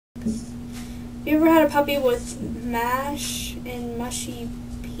You ever had a puppy with mash and mushy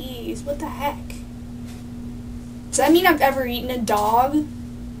peas? What the heck? Does that mean I've ever eaten a dog?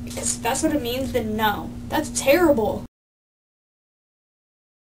 Because if that's what it means, then no. That's terrible.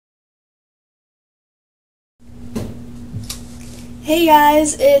 Hey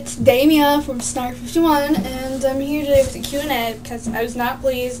guys, it's Damia from Snark51, and I'm here today with a Q&A because I was not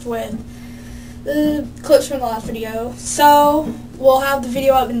pleased with the clips from the last video. So, we'll have the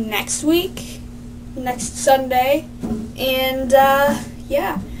video up next week, next Sunday, and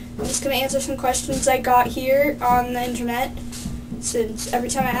yeah, I'm just going to answer some questions I got here on the internet, since every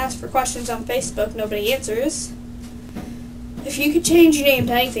time I ask for questions on Facebook, nobody answers. If you could change your name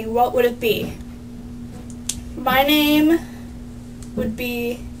to anything, what would it be? My name would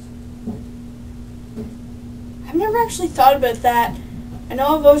be... I've never actually thought about that. I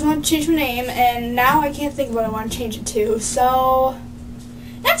know I've always wanted to change my name, and now I can't think of what I want to change it to, so...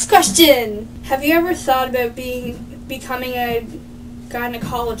 Next question! Have you ever thought about becoming a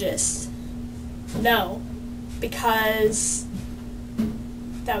gynecologist? No. Because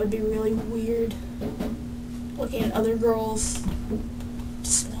that would be really weird. Looking at other girls.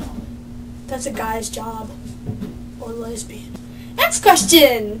 Just no. That's a guy's job. Or lesbian. Next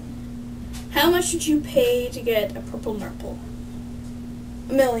question! How much would you pay to get a purple nurple?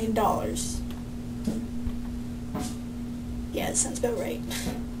 $1 million. Yeah, that sounds about right.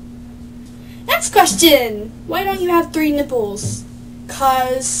 Next question! Why don't you have 3 nipples?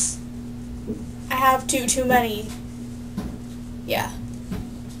 'Cause I have too many. Yeah.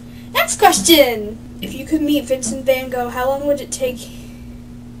 Next question! If you could meet Vincent van Gogh, how long would it take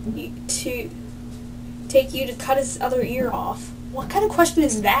you to cut his other ear off? What kind of question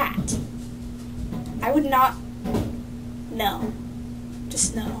is that? I would not... No.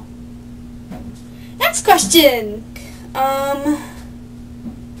 Just no. Next question!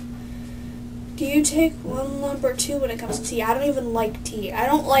 Do you take 1 lump or 2 when it comes to tea? I don't even like tea. I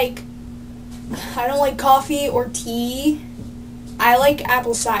don't like coffee or tea. I like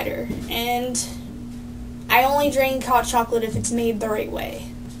apple cider, and I only drink hot chocolate if it's made the right way.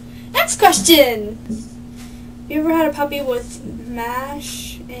 Next question! You ever had a puppy with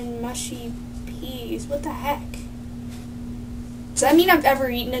mash and mushy peas? What the heck? Does that mean I've ever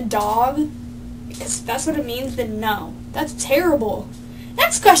eaten a dog? Because if that's what it means, then no. That's terrible.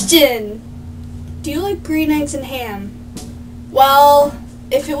 Next question! Do you like green eggs and ham? Well,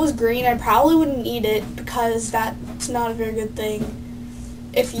 if it was green, I probably wouldn't eat it because that's not a very good thing.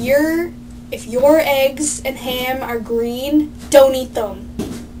 If your eggs and ham are green, don't eat them.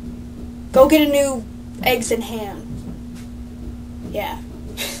 Go get a new eggs and ham. Yeah.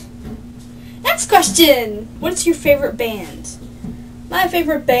 Next question. What's your favorite band? My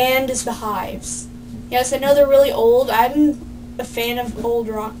favorite band is The Hives. Yes, I know they're really old. I'm a fan of old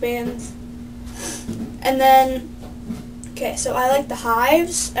rock bands. And then, okay, so I like The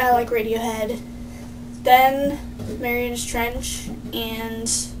Hives, I like Radiohead, then Marianas Trench, and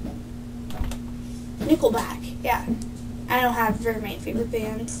Nickelback. Yeah, I don't have very many favorite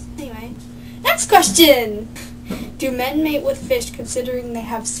bands. Anyway, next question. Do men mate with fish considering they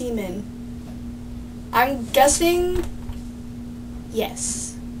have semen? I'm guessing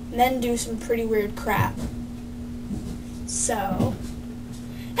yes. Men do some pretty weird crap. So,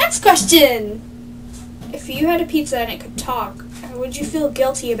 next question. If you had a pizza and it could talk, would you feel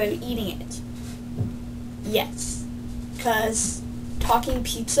guilty about eating it? Yes. Because talking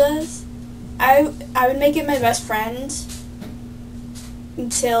pizzas, I would make it my best friend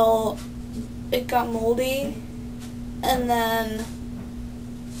until it got moldy, and then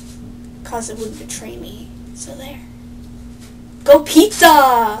because it wouldn't betray me. So there. Go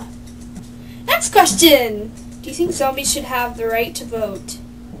pizza! Next question. Do you think zombies should have the right to vote?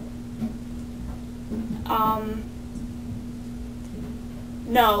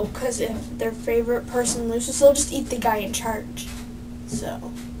 No, because if their favorite person loses, they'll just eat the guy in charge.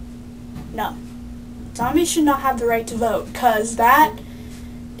 So, no. Zombies should not have the right to vote, because that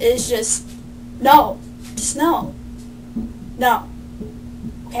is just, no. Just no. No.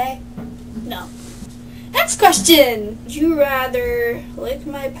 Okay? No. Next question. Would you rather lick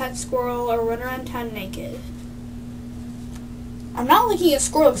my pet squirrel or run around town naked? I'm not licking a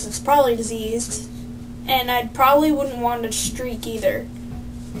squirrel because it's probably diseased. And I probably wouldn't want to streak either.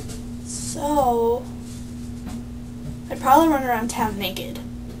 So, I'd probably run around town naked.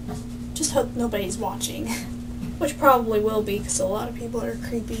 Just hope nobody's watching. Which probably will be, because a lot of people are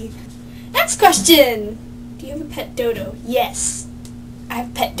creepy. Next question! Do you have a pet dodo? Yes. I have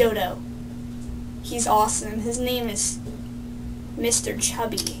a pet dodo. He's awesome. His name is Mr.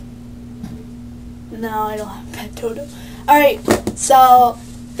 Chubby. No, I don't have a pet dodo. Alright, so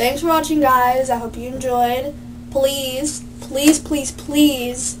thanks for watching, guys. I hope you enjoyed. Please, please, please,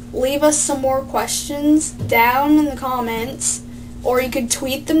 please leave us some more questions down in the comments, or you could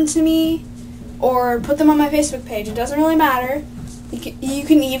tweet them to me or put them on my Facebook page. It doesn't really matter. You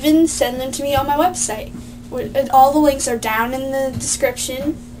can even send them to me on my website. All the links are down in the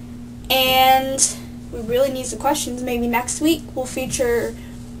description. And we really need some questions. Maybe next week we'll feature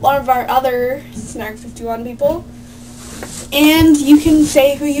one of our other Snark 51 people. And you can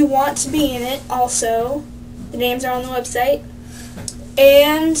say who you want to be in it also. The names are on the website.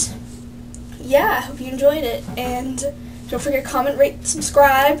 And yeah, I hope you enjoyed it. And don't forget to comment, rate,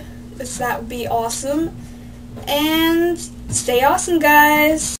 subscribe, if that would be awesome. And stay awesome,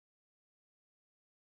 guys.